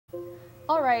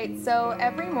Alright, so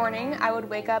every morning I would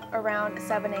wake up around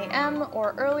 7 a.m.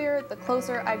 or earlier the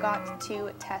closer I got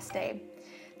to test day.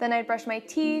 Then I'd brush my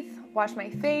teeth, wash my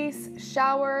face,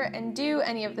 shower, and do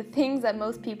any of the things that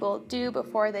most people do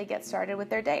before they get started with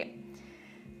their day.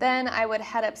 Then I would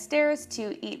head upstairs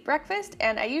to eat breakfast,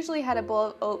 and I usually had a bowl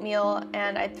of oatmeal,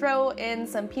 and I'd throw in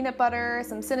some peanut butter,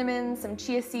 some cinnamon, some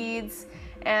chia seeds,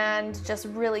 and just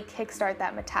really kickstart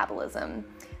that metabolism.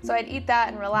 So I'd eat that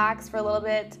and relax for a little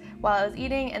bit while I was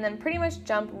eating, and then pretty much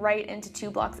jump right into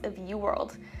 2 blocks of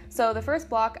UWorld. So the first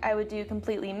block I would do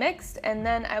completely mixed, and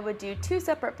then I would do 2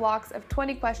 separate blocks of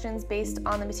 20 questions based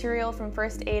on the material from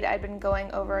first aid I'd been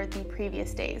going over the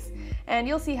previous days. And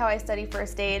you'll see how I study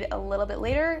first aid a little bit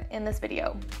later in this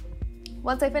video.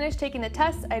 Once I finished taking the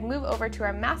tests, I'd move over to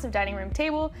our massive dining room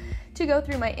table to go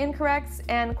through my incorrects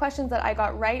and questions that I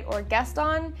got right or guessed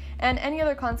on, and any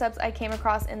other concepts I came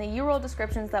across in the UWorld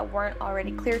descriptions that weren't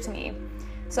already clear to me.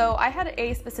 So I had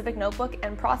a specific notebook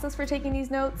and process for taking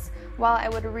these notes. While I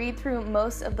would read through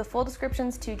most of the full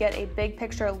descriptions to get a big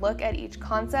picture look at each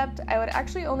concept, I would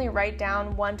actually only write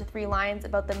down 1 to 3 lines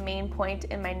about the main point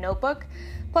in my notebook,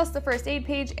 plus the first aid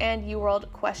page and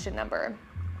UWorld question number.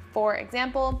 For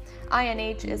example,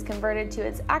 INH is converted to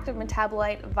its active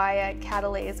metabolite via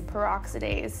catalase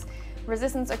peroxidase.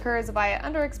 Resistance occurs via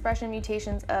underexpression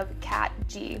mutations of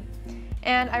CAT-G.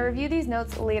 And I review these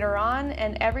notes later on,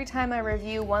 and every time I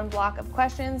review one block of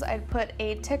questions, I'd put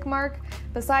a tick mark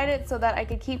beside it so that I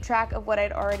could keep track of what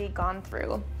I'd already gone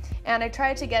through. And I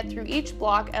tried to get through each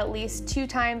block at least 2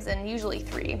 times and usually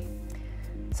 3.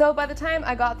 So by the time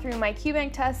I got through my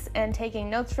Q-Bank tests and taking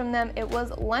notes from them, it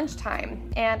was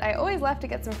lunchtime, and I always left to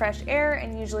get some fresh air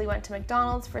and usually went to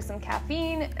McDonald's for some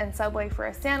caffeine and Subway for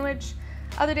a sandwich.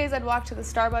 Other days I'd walk to the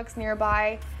Starbucks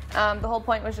nearby. The whole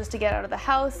point was just to get out of the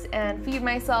house and feed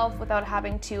myself without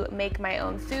having to make my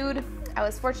own food. I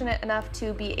was fortunate enough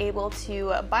to be able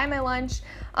to buy my lunch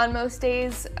on most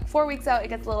days. 4 weeks out it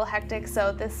gets a little hectic,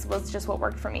 so this was just what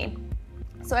worked for me.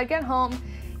 So I'd get home,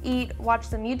 eat, watch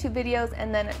some YouTube videos,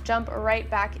 and then jump right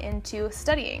back into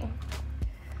studying.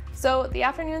 So the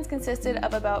afternoons consisted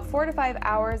of about 4 to 5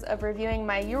 hours of reviewing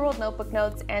my UWorld notebook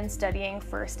notes and studying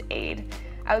first aid.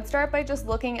 I would start by just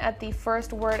looking at the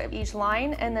first word of each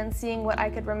line and then seeing what I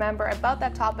could remember about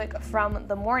that topic from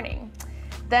the morning.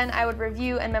 Then I would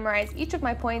review and memorize each of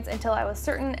my points until I was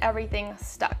certain everything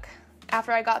stuck.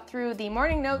 After I got through the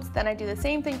morning notes, then I'd do the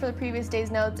same thing for the previous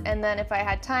day's notes, and then if I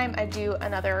had time, I'd do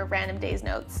another random day's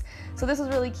notes. So this was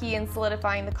really key in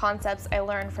solidifying the concepts I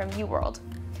learned from UWorld.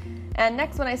 And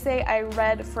next, when I say I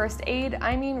read first aid,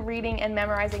 I mean reading and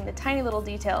memorizing the tiny little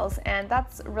details, and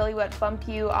that's really what bumps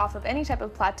you off of any type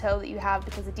of plateau that you have,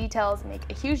 because the details make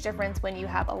a huge difference when you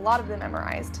have a lot of them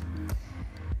memorized.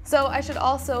 So I should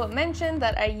also mention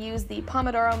that I use the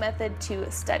Pomodoro Method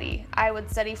to study. I would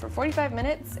study for 45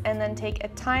 minutes and then take a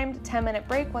timed 10-minute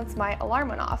break once my alarm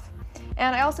went off.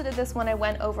 And I also did this when I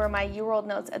went over my UWorld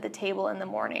notes at the table in the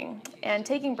morning. And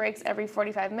taking breaks every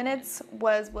 45 minutes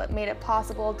was what made it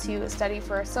possible to study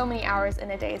for so many hours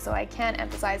in a day, so I can't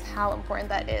emphasize how important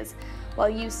that is while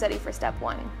you study for step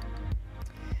 1.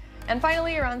 And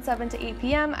finally, around 7 to 8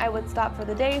 p.m., I would stop for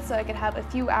the day so I could have a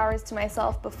few hours to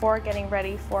myself before getting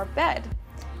ready for bed.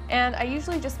 And I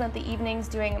usually just spent the evenings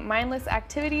doing mindless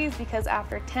activities, because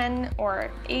after 10 or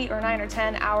 8 or 9 or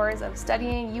 10 hours of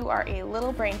studying, you are a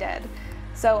little brain dead.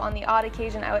 So on the odd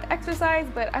occasion I would exercise,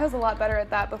 but I was a lot better at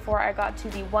that before I got to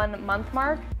the 1 month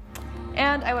mark.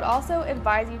 And I would also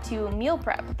advise you to meal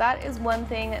prep. That is one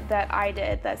thing that I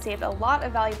did that saved a lot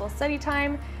of valuable study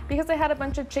time, because I had a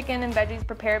bunch of chicken and veggies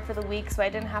prepared for the week, so I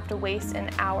didn't have to waste an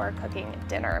hour cooking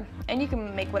dinner. And you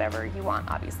can make whatever you want,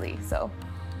 obviously. So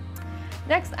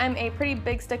next, I'm a pretty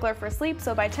big stickler for sleep,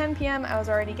 so by 10 p.m. I was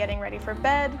already getting ready for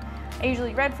bed. I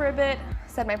usually read for a bit,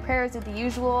 said my prayers, did the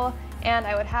usual, and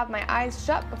I would have my eyes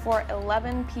shut before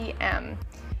 11 p.m.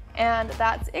 And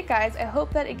that's it, guys. I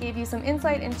hope that it gave you some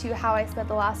insight into how I spent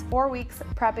the last 4 weeks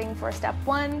prepping for step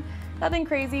 1. Nothing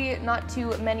crazy, not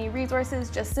too many resources,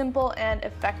 just simple and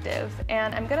effective.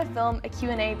 And I'm gonna film a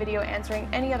Q&A video answering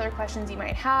any other questions you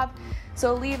might have.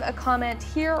 So leave a comment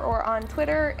here or on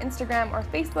Twitter, Instagram, or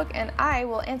Facebook, and I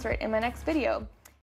will answer it in my next video.